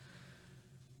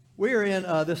We're in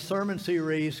this sermon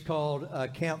series called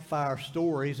Campfire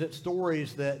Stories. It's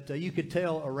stories that you could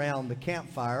tell around the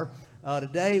campfire.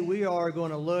 Today we are going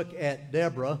to look at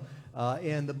Deborah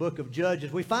in the book of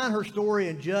Judges. We find her story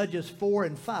in Judges 4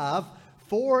 and 5.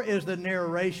 4 is the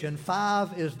narration,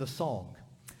 5 is the song.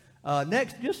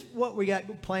 Next, just what we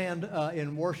got planned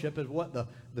in worship is what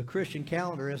the Christian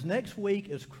calendar is. Next week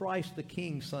is Christ the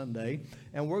King Sunday,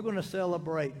 and we're going to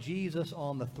celebrate Jesus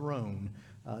on the throne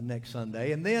next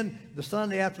Sunday. And then the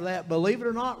Sunday after that, believe it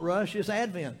or not, Rush, is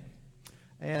Advent.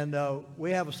 And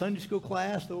we have a Sunday school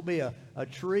class. There will be a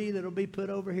tree that will be put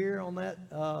over here on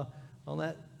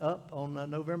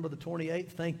November the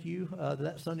 28th. Thank you to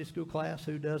that Sunday school class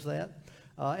who does that.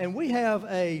 And we have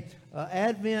a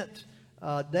Advent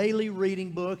daily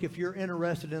reading book if you're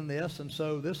interested in this. And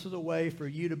so this is a way for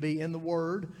you to be in the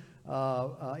Word,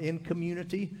 in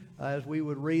community, as we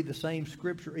would read the same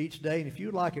scripture each day. And if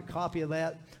you'd like a copy of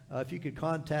that, if you could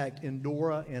contact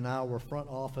Endora in our front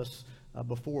office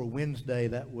before Wednesday,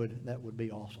 that would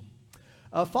be awesome.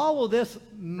 Follow this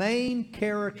main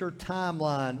character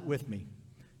timeline with me.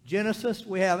 Genesis,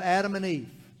 we have Adam and Eve.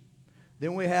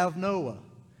 Then we have Noah.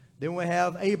 Then we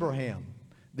have Abraham.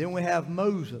 Then we have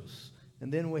Moses.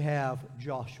 And then we have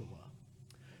Joshua.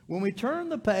 When we turn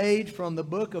the page from the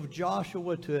book of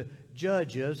Joshua to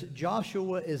Judges,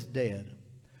 Joshua is dead.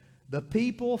 The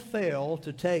people fail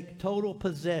to take total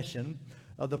possession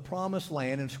of the promised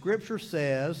land, and Scripture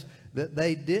says that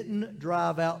they didn't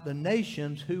drive out the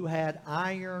nations who had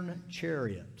iron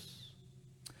chariots.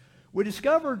 We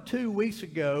discovered 2 weeks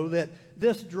ago that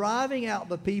this driving out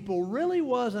the people really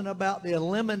wasn't about the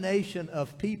elimination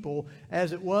of people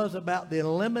as it was about the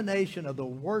elimination of the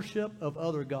worship of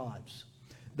other gods.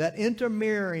 That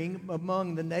intermarrying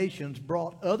among the nations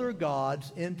brought other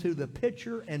gods into the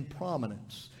picture and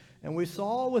prominence. And we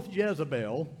saw with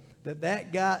Jezebel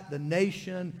that got the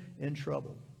nation in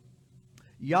trouble.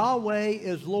 Yahweh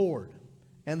is Lord,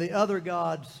 and the other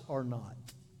gods are not.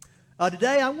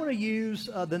 Today I want to use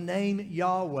the name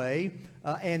Yahweh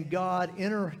and God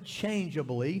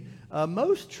interchangeably.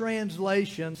 Most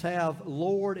translations have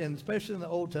Lord, and especially in the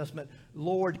Old Testament,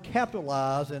 Lord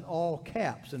capitalized in all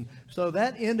caps. And so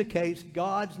that indicates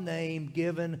God's name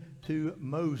given to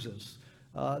Moses.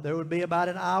 There would be about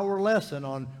an hour lesson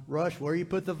on Rush where you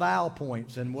put the vowel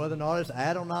points and whether or not it's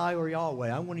Adonai or Yahweh.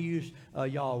 I want to use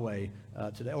Yahweh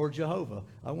today, or Jehovah.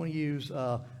 I want to use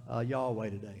Yahweh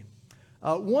today.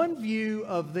 One view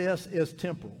of this is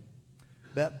temporal,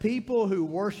 that people who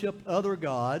worship other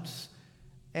gods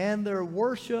and their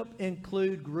worship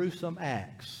include gruesome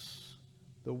acts.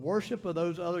 The worship of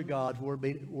those other gods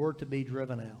were to be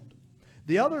driven out.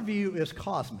 The other view is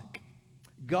cosmic.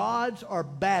 Gods are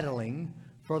battling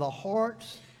for the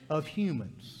hearts of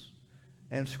humans.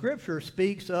 And Scripture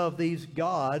speaks of these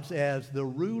gods as the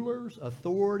rulers,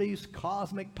 authorities,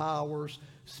 cosmic powers,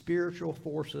 spiritual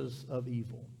forces of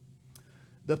evil.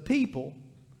 The people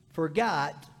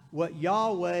forgot what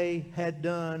Yahweh had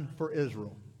done for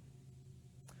Israel.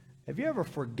 Have you ever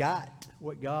forgot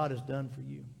what God has done for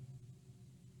you?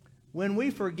 When we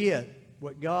forget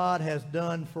what God has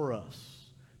done for us,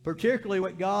 particularly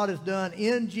what God has done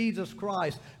in Jesus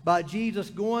Christ by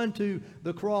Jesus going to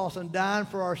the cross and dying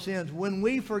for our sins, when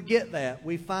we forget that,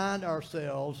 we find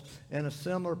ourselves in a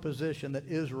similar position that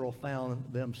Israel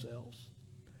found themselves.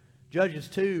 Judges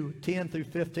 2:10 through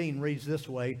 15 reads this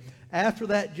way: After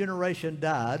that generation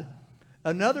died,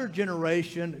 another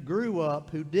generation grew up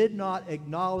who did not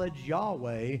acknowledge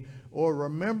Yahweh or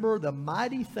remember the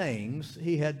mighty things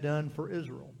he had done for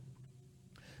Israel.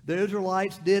 The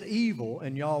Israelites did evil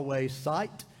in Yahweh's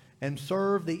sight and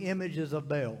served the images of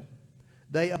Baal.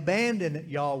 They abandoned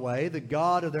Yahweh, the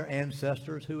God of their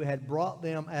ancestors who had brought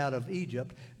them out of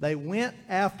Egypt. They went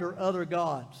after other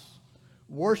gods,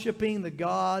 worshiping the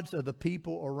gods of the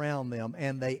people around them,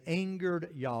 and they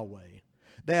angered Yahweh.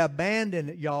 They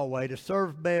abandoned Yahweh to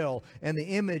serve Baal and the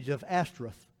image of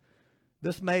Ashtoreth.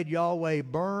 This made Yahweh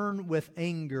burn with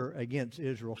anger against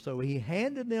Israel, so he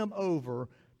handed them over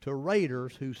to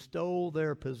raiders who stole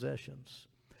their possessions.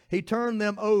 He turned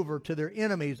them over to their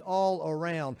enemies all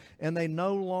around, and they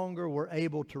no longer were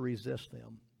able to resist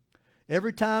them.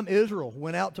 Every time Israel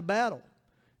went out to battle,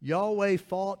 Yahweh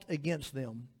fought against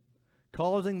them,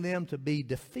 causing them to be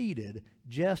defeated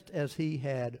just as he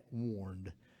had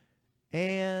warned.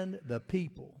 And the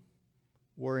people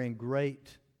were in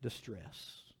great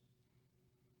distress.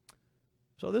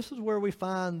 So this is where we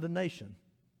find the nation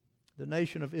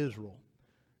of Israel,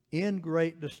 in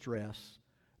great distress,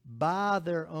 by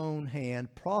their own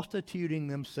hand, prostituting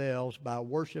themselves by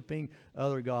worshiping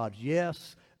other gods.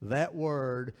 Yes, that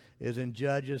word is in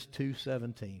Judges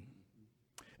 2:17.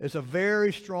 It's a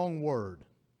very strong word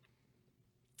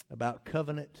about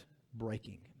covenant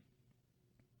breaking.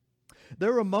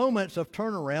 There were moments of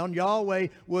turnaround. Yahweh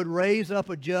would raise up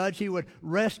a judge. He would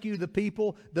rescue the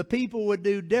people. The people would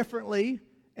do differently,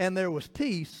 and there was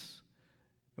peace.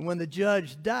 And when the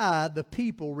judge died, the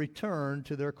people returned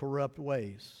to their corrupt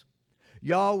ways.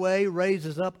 Yahweh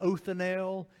raises up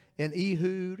Othniel and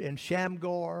Ehud and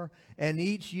Shamgar, and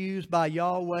each used by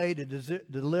Yahweh to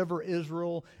deliver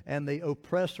Israel, and the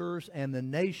oppressors and the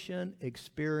nation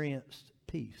experienced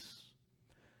peace.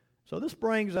 So this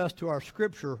brings us to our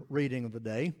scripture reading of the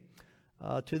day,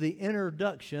 to the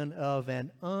introduction of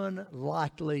an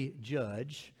unlikely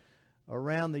judge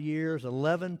around the years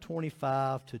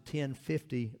 1125 to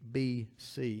 1050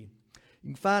 B.C. You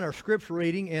can find our scripture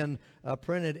reading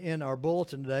printed in our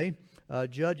bulletin today,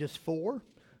 Judges 4,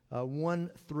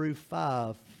 1 through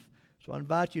 5. So I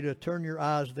invite you to turn your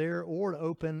eyes there or to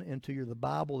open into the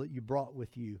Bible that you brought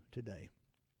with you today.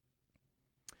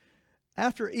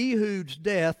 After Ehud's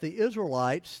death, the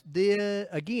Israelites did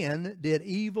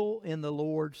evil in the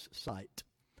Lord's sight.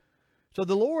 So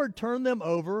the Lord turned them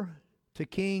over to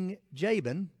King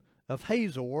Jabin of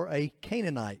Hazor, a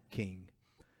Canaanite king.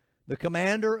 The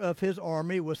commander of his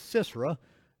army was Sisera,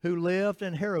 who lived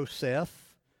in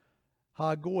Harosheth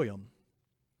Hagoyim.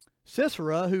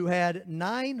 Sisera, who had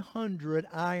 900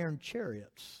 iron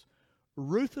chariots,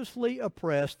 ruthlessly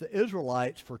oppressed the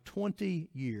Israelites for 20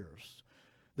 years.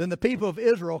 Then the people of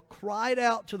Israel cried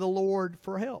out to the Lord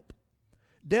for help.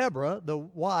 Deborah, the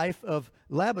wife of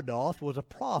Lapidoth, was a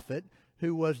prophet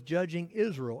who was judging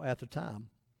Israel at the time.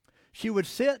 She would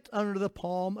sit under the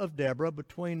palm of Deborah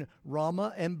between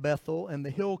Ramah and Bethel and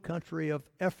the hill country of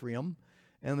Ephraim,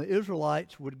 and the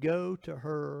Israelites would go to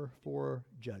her for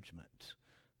judgment.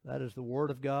 That is the word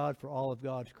of God for all of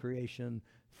God's creation.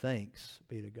 Thanks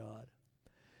be to God.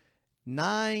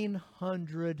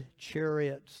 900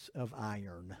 chariots of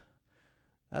iron.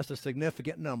 That's a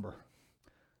significant number.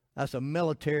 That's a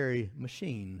military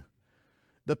machine.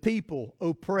 The people,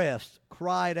 oppressed,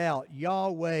 cried out.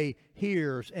 Yahweh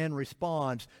hears and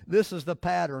responds. This is the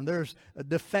pattern. There's a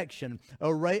defection.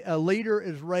 A leader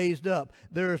is raised up.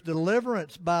 There's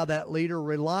deliverance by that leader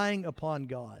relying upon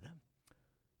God.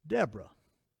 Deborah,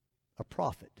 a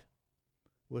prophet,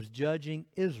 was judging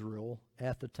Israel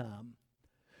at the time.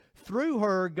 Through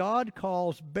her, God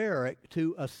calls Barak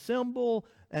to assemble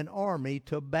an army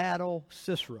to battle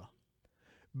Sisera.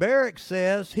 Barak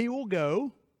says he will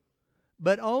go,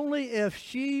 but only if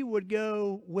she would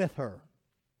go with her.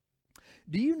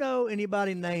 Do you know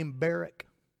anybody named Barak?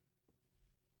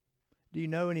 Do you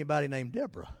know anybody named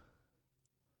Deborah?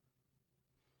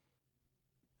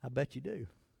 I bet you do.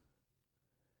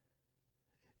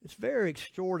 It's very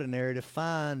extraordinary to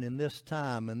find in this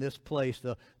time, in this place,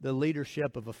 the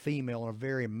leadership of a female in a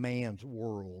very man's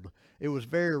world. It was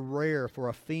very rare for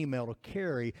a female to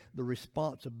carry the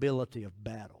responsibility of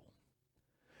battle.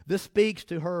 This speaks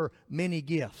to her many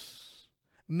gifts.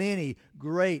 Many,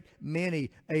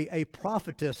 a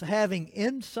prophetess having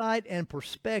insight and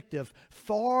perspective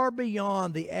far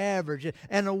beyond the average,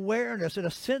 an awareness and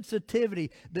a sensitivity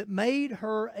that made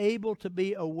her able to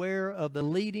be aware of the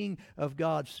leading of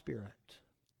God's Spirit.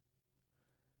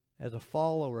 As a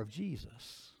follower of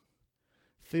Jesus,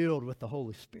 filled with the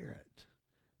Holy Spirit,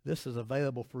 this is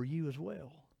available for you as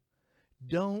well.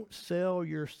 Don't sell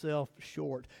yourself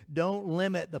short. Don't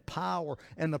limit the power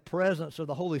and the presence of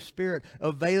the Holy Spirit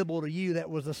available to you.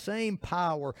 That was the same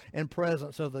power and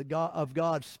presence of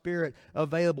God's Spirit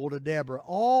available to Deborah.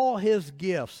 All His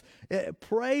gifts.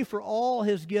 Pray for all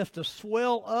His gifts to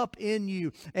swell up in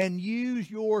you and use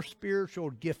your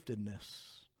spiritual giftedness.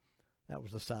 That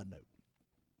was the side note.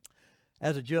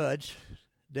 As a judge,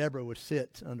 Deborah would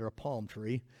sit under a palm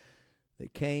tree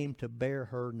that came to bear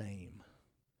her name.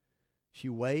 She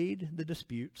weighed the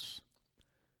disputes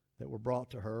that were brought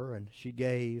to her, and she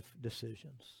gave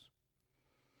decisions.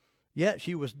 Yet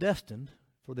she was destined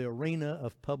for the arena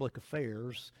of public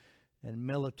affairs and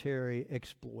military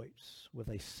exploits with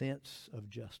a sense of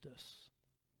justice.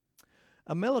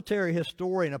 A military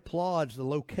historian applauds the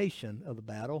location of the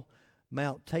battle,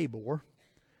 Mount Tabor,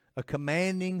 a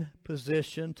commanding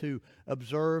position to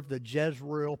observe the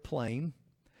Jezreel plain.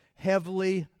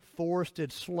 Heavily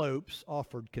forested slopes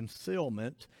offered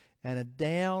concealment, and a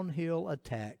downhill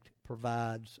attack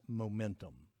provides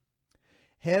momentum.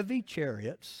 Heavy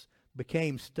chariots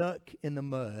became stuck in the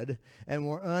mud and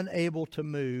were unable to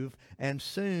move, and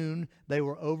soon they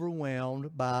were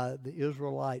overwhelmed by the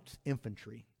Israelites'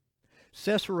 infantry.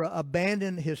 Sisera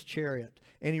abandoned his chariot,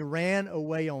 and he ran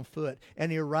away on foot,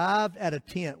 and he arrived at a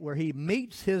tent where he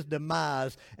meets his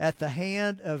demise at the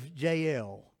hand of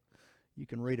Jael. You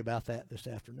can read about that this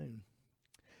afternoon.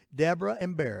 Deborah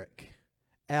and Barak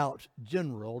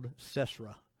out-generaled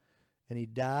Sisera, and he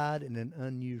died in an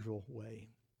unusual way.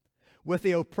 With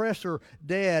the oppressor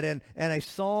dead and a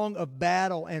song of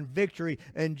battle and victory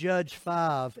in Judges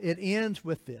 5, it ends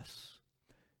with this: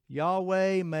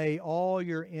 Yahweh, may all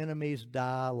your enemies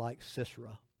die like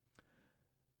Sisera,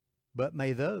 but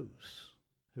may those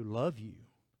who love you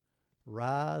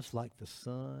rise like the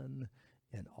sun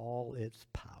in all its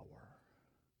power.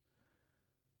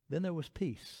 Then there was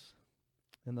peace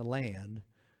in the land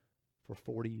for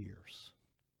 40 years.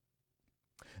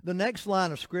 The next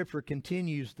line of Scripture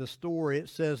continues the story. It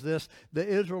says this: the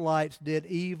Israelites did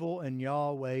evil in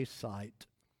Yahweh's sight,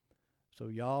 so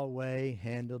Yahweh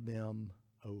handed them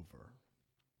over.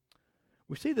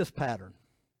 We see this pattern: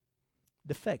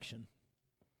 defection.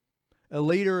 A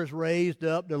leader is raised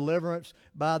up, deliverance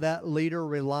by that leader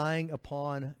relying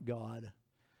upon God.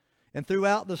 And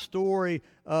throughout the story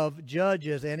of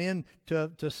Judges and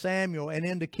into Samuel and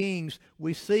into Kings,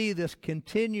 we see this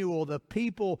continual: the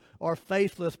people are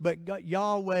faithless, but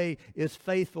Yahweh is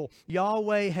faithful.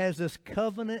 Yahweh has this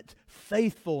covenant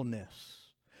faithfulness.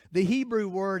 The Hebrew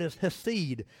word is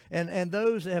hesed, and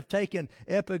those that have taken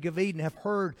Epic of Eden have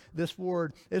heard this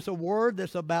word. It's a word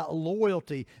that's about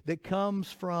loyalty that comes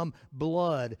from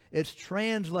blood. It's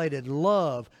translated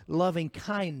love, loving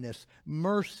kindness,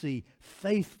 mercy,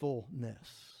 faithfulness.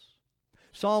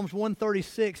 Psalms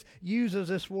 136 uses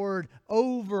this word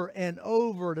over and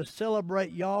over to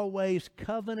celebrate Yahweh's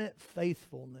covenant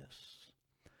faithfulness.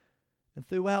 And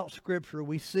throughout Scripture,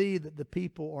 we see that the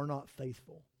people are not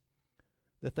faithful,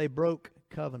 that they broke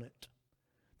covenant,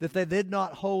 that they did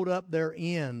not hold up their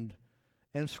end.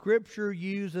 And Scripture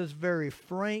uses very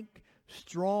frank,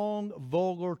 strong,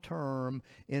 vulgar term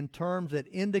in terms that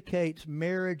indicates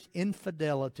marriage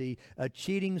infidelity, a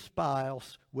cheating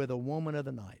spouse with a woman of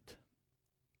the night.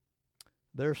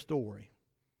 Their story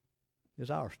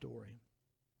is our story.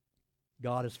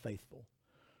 God is faithful,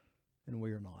 and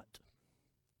we are not.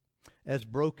 As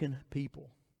broken people,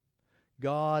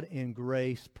 God in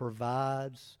grace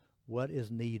provides what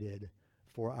is needed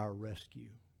for our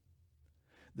rescue.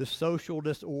 The social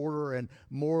disorder and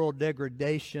moral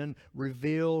degradation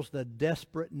reveals the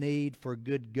desperate need for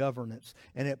good governance,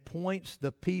 and it points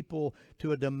the people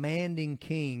to a demanding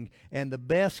king. And the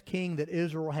best king that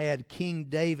Israel had, King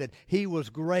David, he was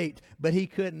great, but he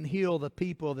couldn't heal the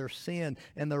people of their sin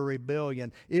and their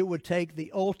rebellion. It would take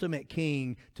the ultimate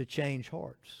king to change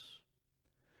hearts.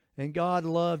 And God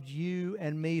loved you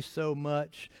and me so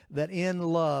much that in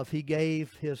love He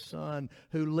gave His Son,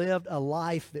 who lived a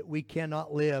life that we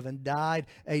cannot live and died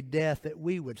a death that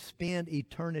we would spend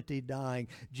eternity dying.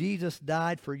 Jesus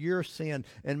died for your sin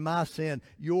and my sin,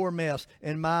 your mess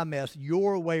and my mess,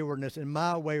 your waywardness and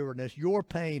my waywardness, your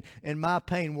pain and my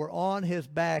pain were on His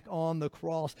back on the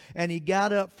cross. And He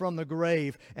got up from the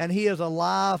grave, and He is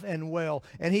alive and well,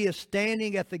 and He is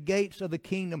standing at the gates of the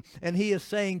kingdom, and He is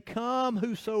saying, "Come,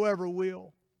 whosoever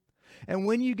will." And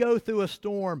when you go through a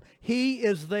storm, He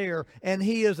is there and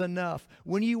He is enough.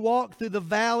 When you walk through the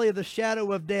valley of the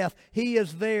shadow of death, He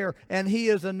is there and He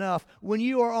is enough. When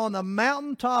you are on the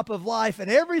mountaintop of life and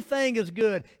everything is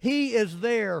good, He is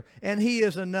there and He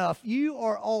is enough. You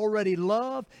are already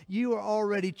loved. You are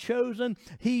already chosen.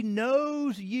 He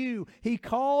knows you. He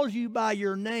calls you by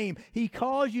your name. He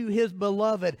calls you His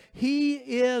beloved. He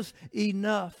is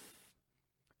enough.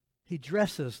 He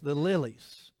dresses the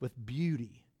lilies with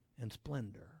beauty and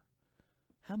splendor.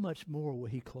 How much more will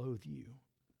He clothe you?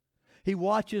 He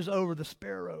watches over the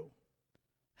sparrow.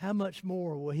 How much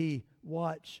more will He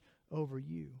watch over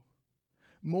you?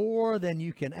 More than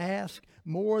you can ask,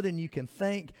 more than you can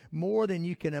think, more than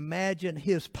you can imagine.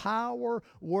 His power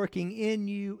working in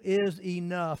you is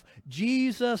enough.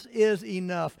 Jesus is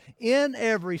enough in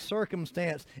every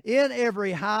circumstance, in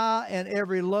every high and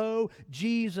every low.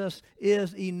 Jesus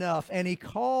is enough, and He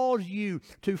calls you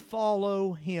to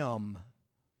follow Him.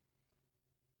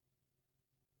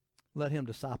 Let Him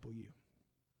disciple you.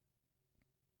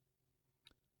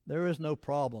 There is no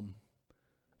problem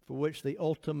for which the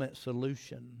ultimate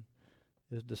solution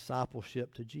is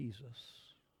discipleship to Jesus.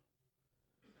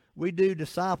 We do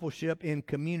discipleship in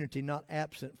community, not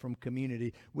absent from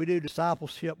community. We do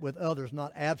discipleship with others,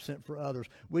 not absent for others.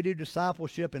 We do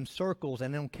discipleship in circles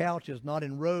and on couches, not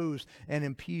in rows and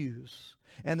in pews.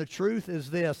 And the truth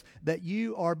is this, that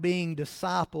you are being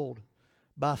discipled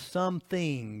by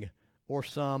something or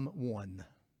someone.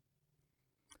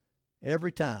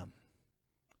 Every time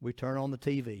we turn on the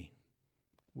TV,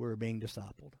 we're being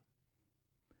discipled.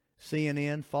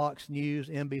 CNN, Fox News,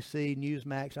 NBC,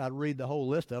 Newsmax, I'd read the whole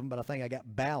list of them, but I think I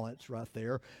got balance right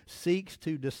there, seeks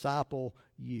to disciple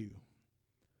you.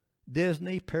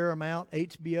 Disney, Paramount,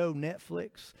 HBO,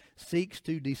 Netflix seeks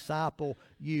to disciple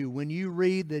you. When you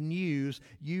read the news,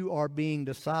 you are being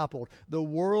discipled. The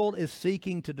world is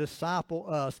seeking to disciple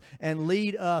us and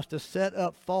lead us to set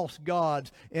up false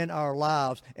gods in our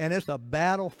lives. And it's a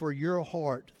battle for your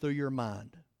heart through your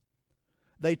mind.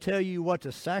 They tell you what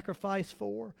to sacrifice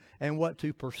for and what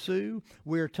to pursue.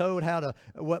 We are told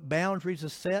what boundaries to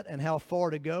set and how far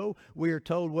to go. We are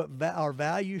told what our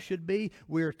value should be.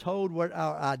 We are told what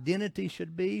our identity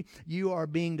should be. You are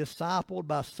being discipled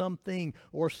by something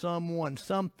or someone.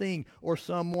 Something or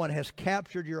someone has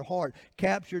captured your heart,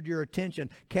 captured your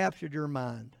attention, captured your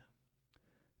mind.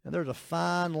 And there's a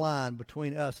fine line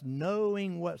between us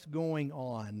knowing what's going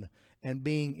on and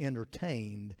being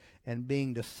entertained and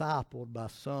being discipled by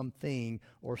something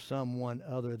or someone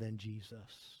other than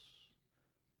Jesus.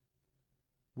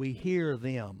 We hear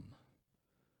them,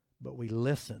 but we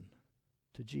listen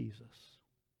to Jesus.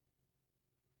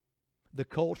 The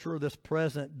culture of this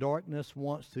present darkness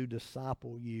wants to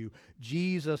disciple you.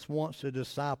 Jesus wants to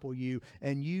disciple you,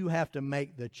 and you have to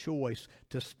make the choice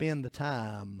to spend the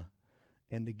time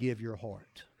and to give your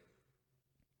heart.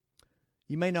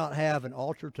 You may not have an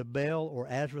altar to Baal or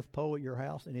Azareth pole at your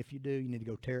house, and if you do, you need to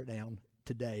go tear it down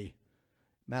today.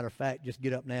 Matter of fact, just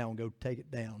get up now and go take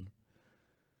it down.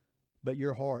 But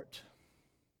your heart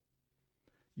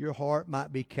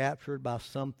might be captured by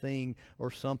something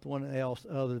or someone else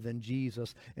other than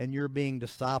Jesus, and you're being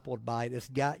discipled by it. It's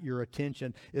got your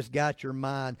attention. It's got your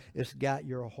mind. It's got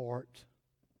your heart.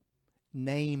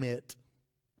 Name it.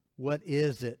 What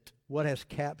is it? What has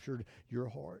captured your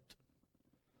heart?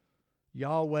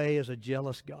 Yahweh is a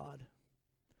jealous God.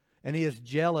 And He is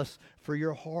jealous for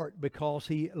your heart because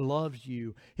He loves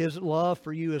you. His love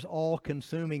for you is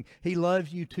all-consuming. He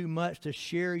loves you too much to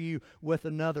share you with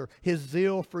another. His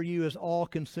zeal for you is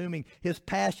all-consuming. His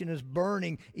passion is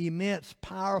burning, immense,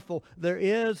 powerful. There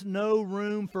is no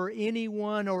room for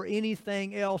anyone or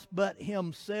anything else but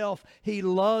Himself. He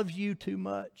loves you too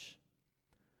much.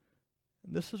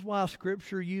 This is why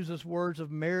Scripture uses words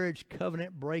of marriage,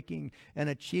 covenant breaking, and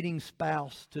a cheating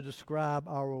spouse to describe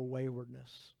our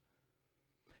waywardness.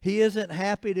 He isn't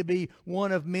happy to be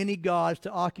one of many gods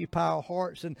to occupy our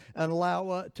hearts and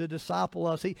allow to disciple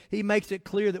us. He makes it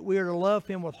clear that we are to love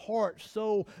Him with heart,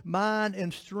 soul, mind,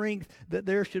 and strength, that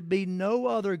there should be no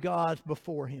other gods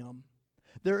before Him.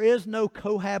 There is no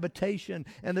cohabitation,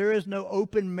 and there is no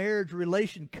open marriage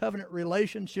covenant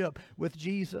relationship with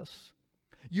Jesus.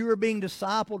 You are being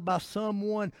discipled by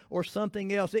someone or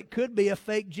something else. It could be a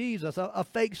fake Jesus, a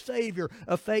fake Savior,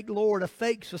 a fake Lord, a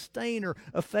fake sustainer,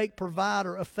 a fake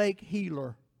provider, a fake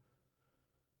healer.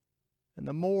 And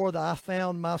the more that I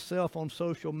found myself on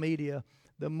social media,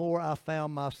 the more I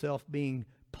found myself being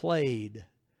played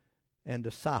and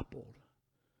discipled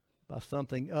by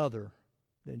something other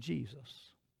than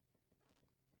Jesus.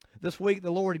 This week,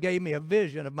 the Lord gave me a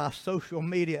vision of my social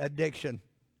media addiction.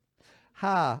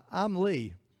 Hi, I'm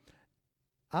Lee.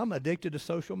 I'm addicted to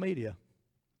social media.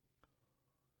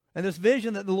 And this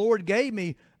vision that the Lord gave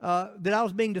me, that I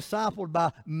was being discipled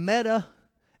by meta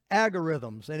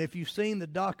algorithms. And if you've seen the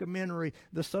documentary,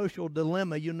 The Social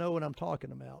Dilemma, you know what I'm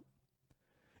talking about.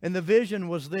 And the vision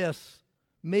was this: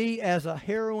 me as a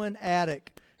heroin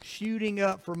addict shooting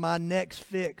up for my next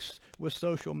fix with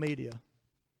social media.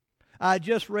 I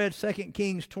just read 2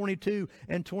 Kings 22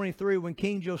 and 23 when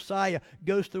King Josiah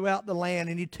goes throughout the land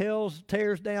and he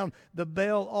tears down the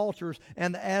Baal altars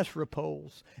and the Asherah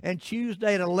poles. And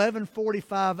Tuesday at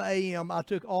 11:45 a.m. I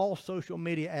took all social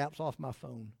media apps off my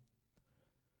phone.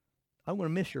 I'm going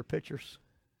to miss your pictures.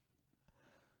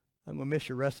 I'm going to miss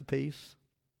your recipes.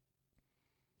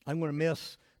 I'm going to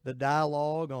miss the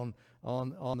dialogue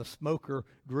on the smoker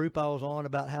group I was on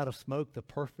about how to smoke the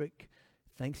perfect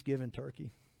Thanksgiving turkey.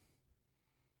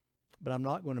 But I'm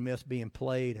not going to miss being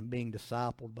played and being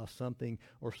discipled by something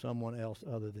or someone else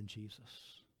other than Jesus.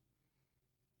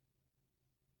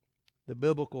 The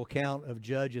biblical account of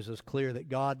Judges is clear that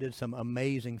God did some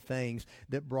amazing things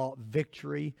that brought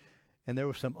victory, and there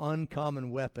were some uncommon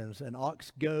weapons: an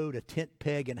ox goad, a tent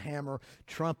peg and hammer,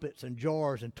 trumpets and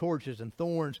jars and torches and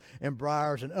thorns and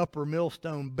briars, an upper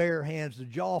millstone, bare hands, the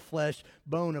jaw flesh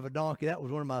bone of a donkey. That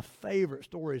was one of my favorite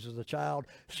stories as a child.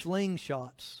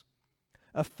 Slingshots.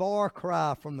 A far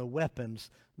cry from the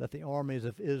weapons that the armies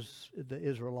of the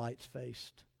Israelites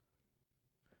faced.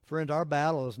 Friends, our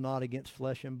battle is not against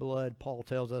flesh and blood, Paul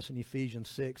tells us in Ephesians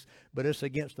 6, but it's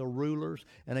against the rulers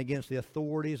and against the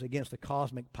authorities, against the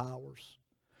cosmic powers.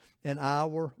 And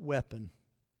our weapon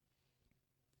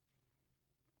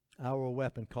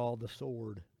called the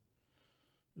sword,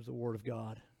 is the Word of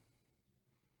God.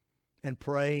 And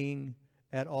praying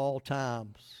at all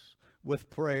times with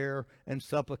prayer and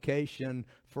supplication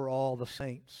for all the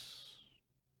saints.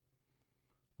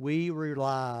 We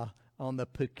rely on the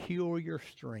peculiar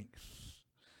strength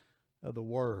of the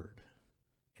Word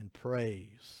in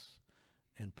praise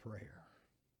and prayer.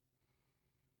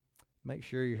 Make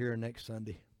sure you're here next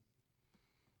Sunday.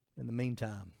 In the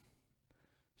meantime,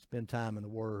 spend time in the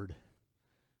Word,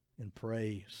 in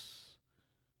praise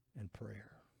and prayer.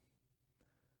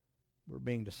 We're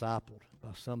being discipled by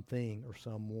something or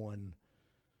someone.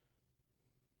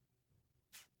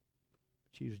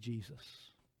 Choose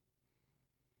Jesus.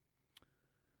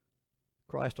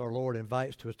 Christ our Lord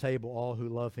invites to his table all who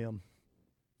love him,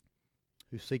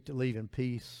 who seek to live in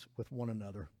peace with one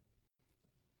another.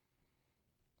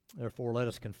 Therefore, let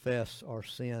us confess our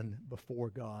sin before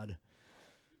God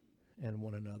and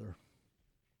one another.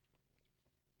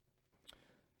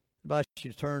 I invite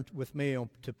you to turn with me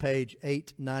to page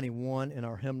 891 in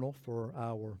our hymnal for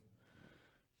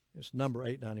it's number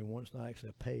 891. It's not actually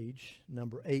a page.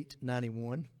 Number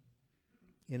 891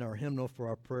 in our hymnal for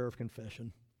our prayer of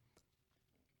confession.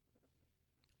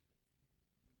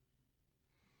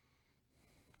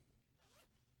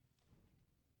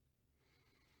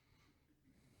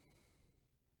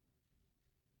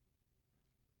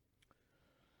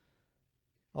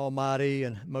 Almighty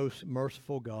and most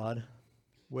merciful God,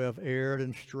 we have erred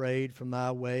and strayed from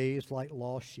thy ways like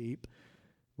lost sheep.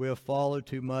 We have followed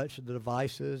too much the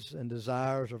devices and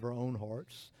desires of our own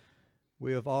hearts.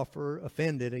 We have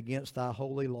offended against thy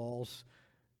holy laws.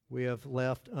 We have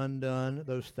left undone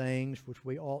those things which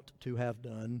we ought to have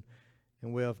done,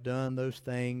 and we have done those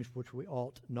things which we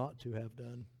ought not to have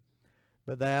done.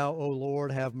 But thou, O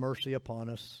Lord, have mercy upon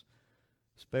us.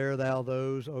 Spare thou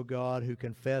those, O God, who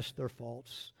confess their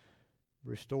faults.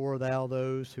 Restore thou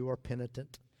those who are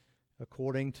penitent,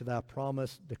 according to thy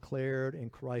promise declared in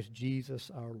Christ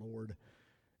Jesus our Lord.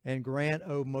 And grant,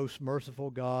 O most merciful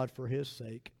God, for his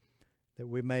sake, that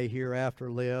we may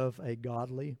hereafter live a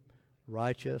godly,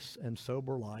 righteous, and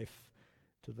sober life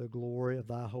to the glory of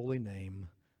thy holy name.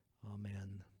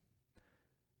 Amen.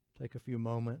 Take a few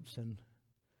moments and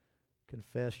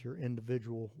confess your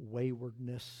individual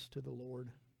waywardness to the Lord.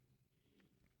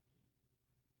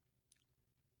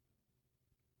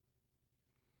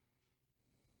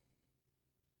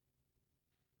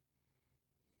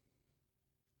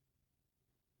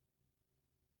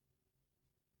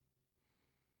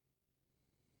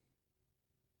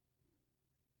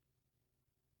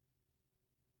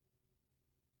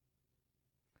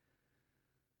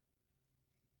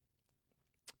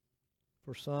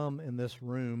 For some in this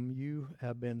room, you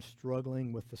have been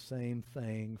struggling with the same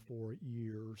thing for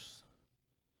years.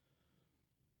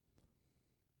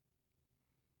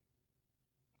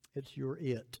 It's your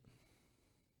it.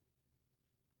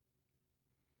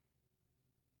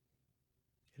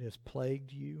 It has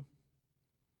plagued you.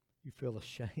 You feel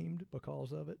ashamed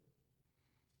because of it.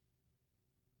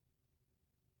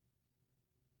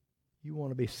 You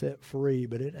want to be set free,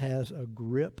 but it has a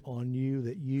grip on you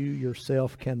that you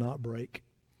yourself cannot break.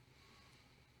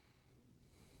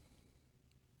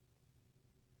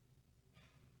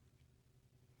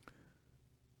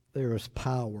 There is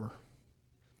power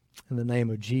in the name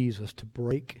of Jesus to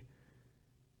break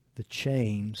the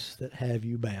chains that have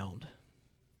you bound.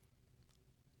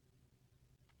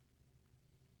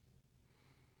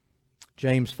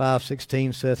 James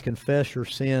 5:16 says, confess your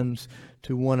sins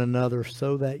to one another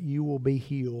so that you will be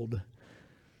healed.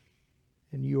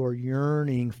 And you are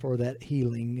yearning for that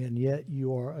healing, and yet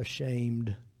you are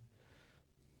ashamed.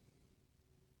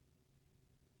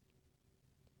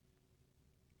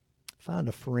 Find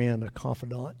a friend, a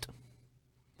confidant,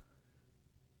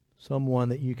 someone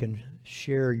that you can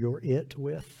share your it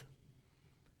with.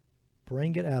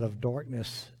 Bring it out of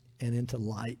darkness and into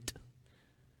light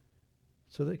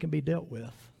so that it can be dealt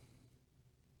with.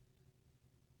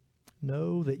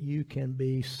 Know that you can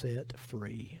be set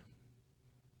free.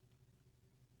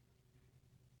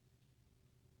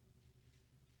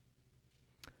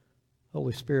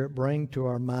 Holy Spirit, bring to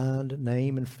our mind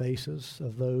name and faces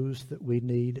of those that we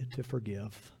need to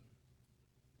forgive.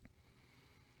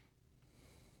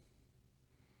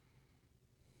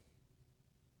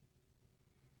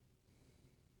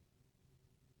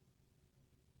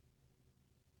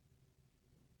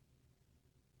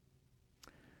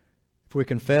 If we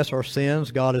confess our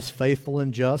sins, God is faithful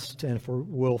and just and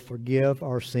will forgive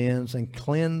our sins and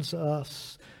cleanse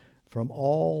us from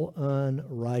all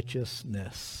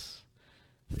unrighteousness.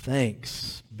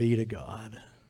 Thanks be to God.